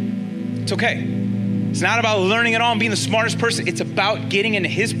 It's okay. It's not about learning it all and being the smartest person. It's about getting into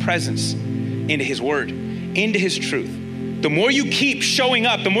his presence, into his word, into his truth. The more you keep showing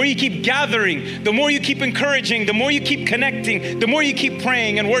up, the more you keep gathering, the more you keep encouraging, the more you keep connecting, the more you keep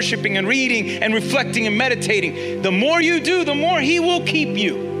praying and worshiping and reading and reflecting and meditating, the more you do, the more he will keep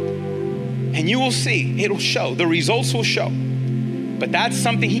you. And you will see, it'll show, the results will show. But that's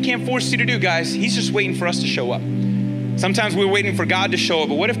something he can't force you to do, guys. He's just waiting for us to show up. Sometimes we're waiting for God to show up,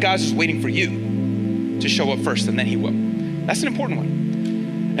 but what if God's just waiting for you to show up first and then he will? That's an important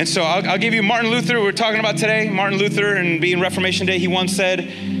one. And so I'll give you Martin Luther, we're talking about today. Martin Luther, and being Reformation Day, he once said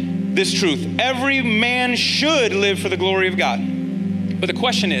this truth: every man should live for the glory of God. But the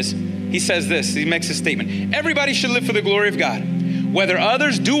question is, he says this, he makes this statement: everybody should live for the glory of God. Whether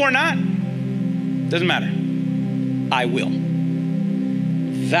others do or not, doesn't matter. I will.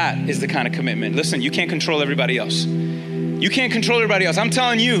 That is the kind of commitment. Listen, you can't control everybody else. You can't control everybody else. I'm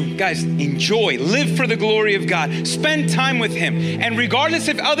telling you, guys, enjoy, live for the glory of God. Spend time with him. And regardless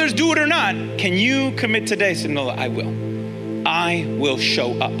if others do it or not, can you commit today? Say, no, I will. I will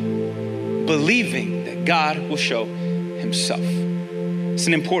show up, believing that God will show himself. It's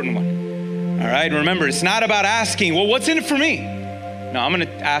an important one. All right, remember, it's not about asking, well, what's in it for me? No, I'm gonna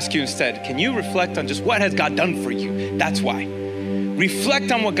ask you instead, can you reflect on just what has God done for you? That's why.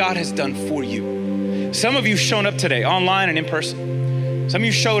 Reflect on what God has done for you. Some of you shown up today, online and in person. Some of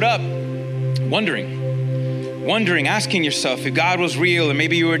you showed up wondering, asking yourself if God was real, and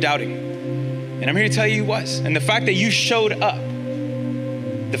maybe you were doubting. And I'm here to tell you he was. And the fact that you showed up,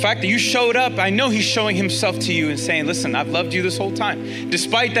 I know he's showing himself to you and saying, listen, I've loved you this whole time.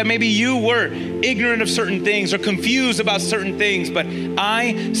 Despite that maybe you were ignorant of certain things or confused about certain things, but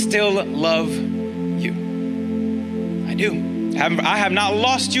I still love you. I do. I have not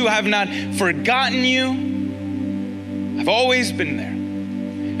lost you. I have not forgotten you. I've always been there.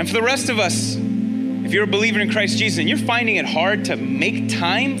 And for the rest of us, if you're a believer in Christ Jesus and you're finding it hard to make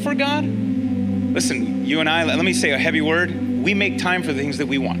time for God, listen, you and I, let me say a heavy word. We make time for the things that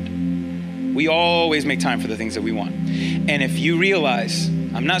we want. We always make time for the things that we want. And if you realize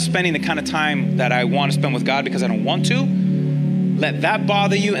I'm not spending the kind of time that I want to spend with God because I don't want to, let that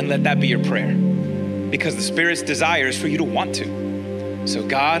bother you and let that be your prayer. Because the Spirit's desire is for you to want to. So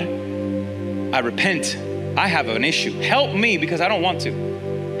God, I repent. I have an issue. Help me because I don't want to.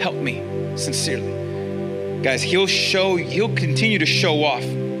 Help me sincerely. Guys, he'll continue to show off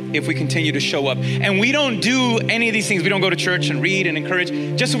if we continue to show up. And we don't do any of these things. We don't go to church and read and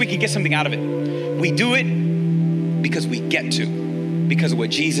encourage just so we can get something out of it. We do it because we get to. Because of what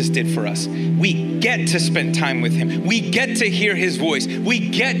Jesus did for us. We get to spend time with him. We get to hear his voice. We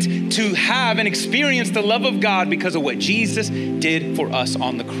get to have and experience the love of God because of what Jesus did for us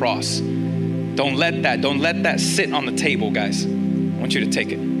on the cross. Don't let that sit on the table, guys. I want you to take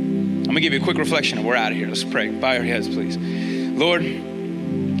it. I'm gonna give you a quick reflection and we're out of here. Let's pray. Bow your heads, please. Lord,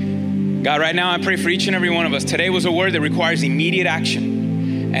 God, right now I pray for each and every one of us. Today was a word that requires immediate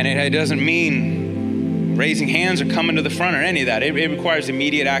action. And it doesn't mean raising hands or coming to the front or any of that. It requires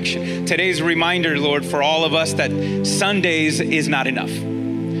immediate action. Today's a reminder, Lord, for all of us that Sundays is not enough.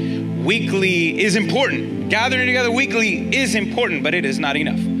 Weekly is important. Gathering together weekly is important, but it is not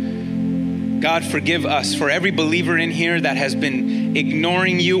enough. God, forgive us for every believer in here that has been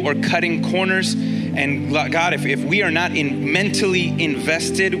ignoring you or cutting corners. And God, if we are not mentally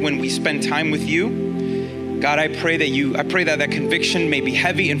invested when we spend time with you, God, I pray that conviction may be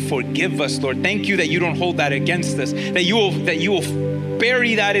heavy, and forgive us, Lord. Thank you that you don't hold that against us, that you will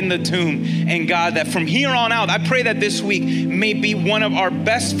bury that in the tomb. And God, that from here on out, I pray that this week may be one of our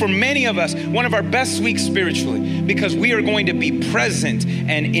best, for many of us, one of our best weeks spiritually, because we are going to be present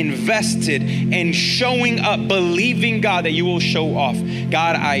and invested and showing up, believing, God, that you will show off.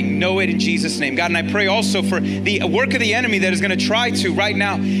 God, I know it in Jesus' name. God, and I pray also for the work of the enemy that is going to try to right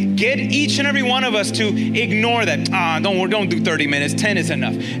now get each and every one of us to ignore that. Don't do 30 minutes. 10 is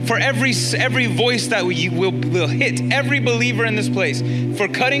enough. For every voice that we will hit, every believer in this place, for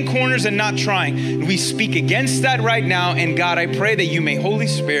cutting corners and not trying, we speak against that right now. And God, I pray that you may, Holy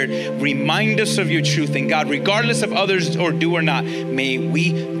Spirit, remind us of your truth. And God, regardless of others or do or not, may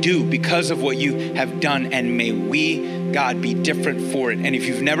we do because of what you have done, and may we, God, be different for it. And if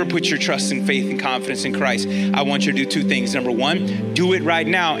you've never put your trust and faith and confidence in Christ, I want you to do two things. Number one, do it right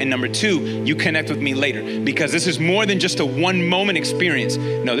now. And number two, you connect with me later, because this is more than just a one moment experience.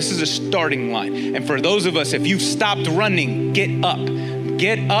 No, this is a starting line. And for those of us, if you've stopped running, get up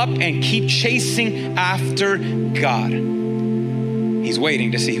and keep chasing after God. He's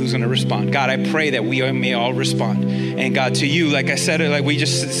waiting to see who's going to respond. God, I pray that we may all respond. And God, to you, like I said it, like we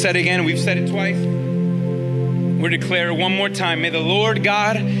just said again, we've said it twice. We're declaring one more time. May the Lord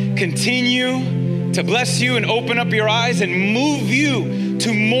God continue to bless you and open up your eyes and move you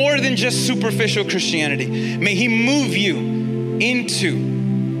to more than just superficial Christianity. May he move you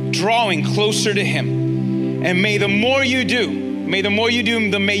into drawing closer to him. And may the more you do,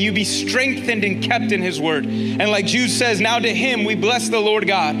 may you be strengthened and kept in his word. And like Jude says, now to him we bless the Lord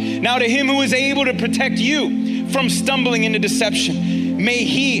God. Now to him who is able to protect you from stumbling into deception. may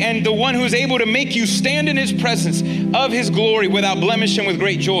he and the one who is able to make you stand in his presence of his glory without blemish and with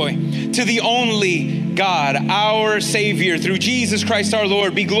great joy. To the only God, our Savior, through Jesus Christ our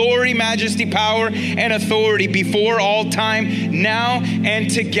Lord, be glory, majesty, power, and authority before all time, now and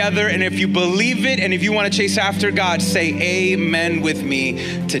together. And if you believe it, and if you want to chase after God, say amen with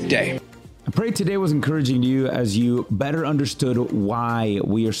me today. I pray today was encouraging to you as you better understood why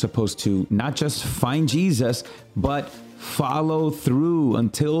we are supposed to not just find Jesus, but follow through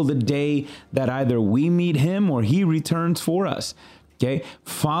until the day that either we meet him or he returns for us. Okay,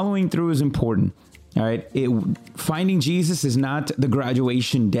 following through is important. All right, finding Jesus is not the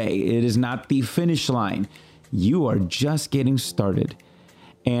graduation day. It is not the finish line. You are just getting started.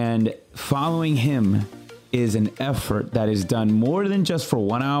 And following him is an effort that is done more than just for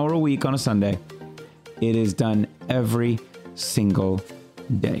 1 hour a week on a Sunday. It is done every single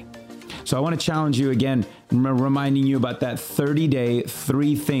day. So I want to challenge you again, reminding you about that 30-day,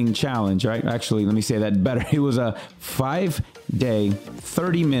 3-thing challenge, right? Actually, let me say that better. It was a 5-day,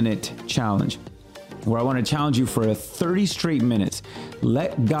 30-minute challenge where I want to challenge you for 30 straight minutes.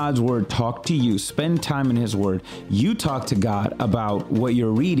 Let God's word talk to you. Spend time in his word. You talk to God about what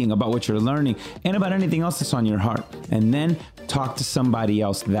you're reading, about what you're learning, and about anything else that's on your heart. And then talk to somebody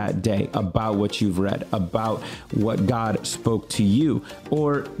else that day about what you've read, about what God spoke to you,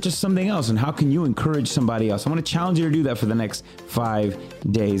 or just something else. And how can you encourage somebody else? I want to challenge you to do that for the next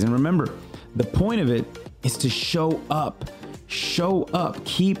 5 days. And remember, the point of it is to show up. Show up,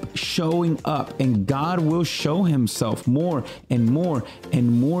 keep showing up, and God will show himself more and more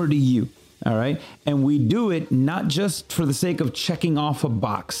and more to you. All right. And we do it not just for the sake of checking off a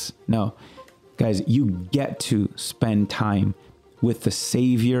box. No, guys, you get to spend time with the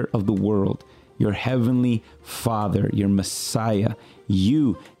Savior of the world, your heavenly Father, your Messiah.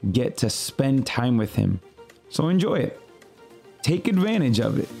 You get to spend time with him. So enjoy it. Take advantage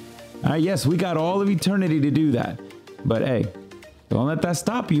of it. All right. Yes, we got all of eternity to do that. But hey, don't let that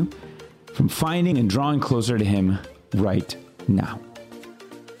stop you from finding and drawing closer to him right now.